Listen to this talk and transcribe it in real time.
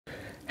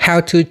how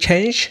to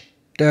change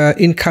the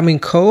incoming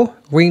call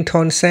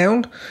ringtone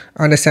sound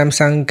on the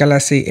Samsung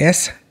Galaxy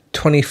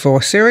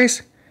S24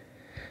 series.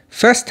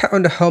 First, tap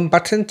on the home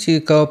button to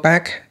go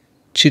back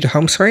to the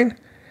home screen.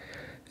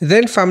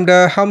 Then from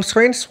the home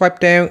screen, swipe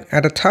down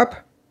at the top.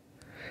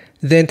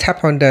 Then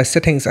tap on the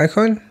settings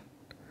icon.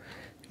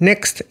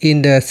 Next,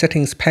 in the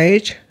settings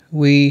page,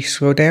 we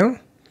scroll down.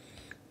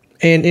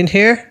 And in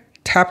here,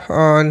 tap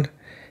on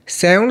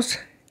sounds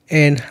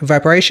and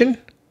vibration.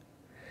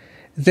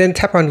 Then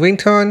tap on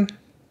ringtone.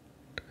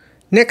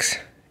 Next,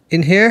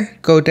 in here,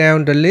 go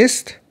down the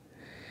list.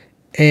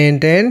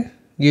 And then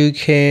you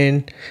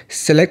can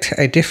select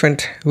a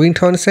different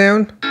ringtone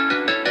sound.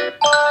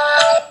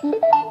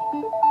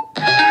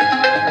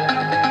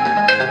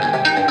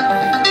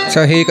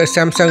 So here you got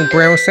Samsung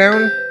brown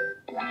sound.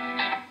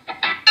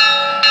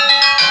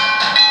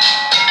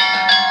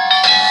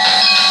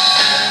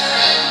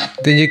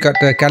 Then you got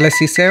the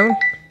Galaxy sound.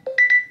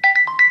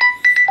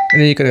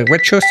 And then you got a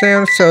retro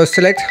sound. So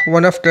select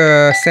one of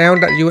the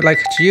sound that you would like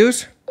to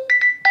use.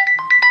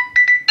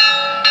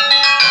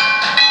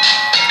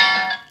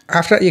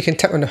 After that, you can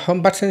tap on the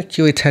home button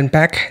to return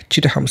back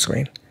to the home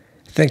screen.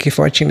 Thank you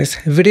for watching this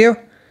video.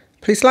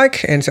 Please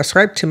like and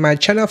subscribe to my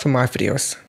channel for more videos.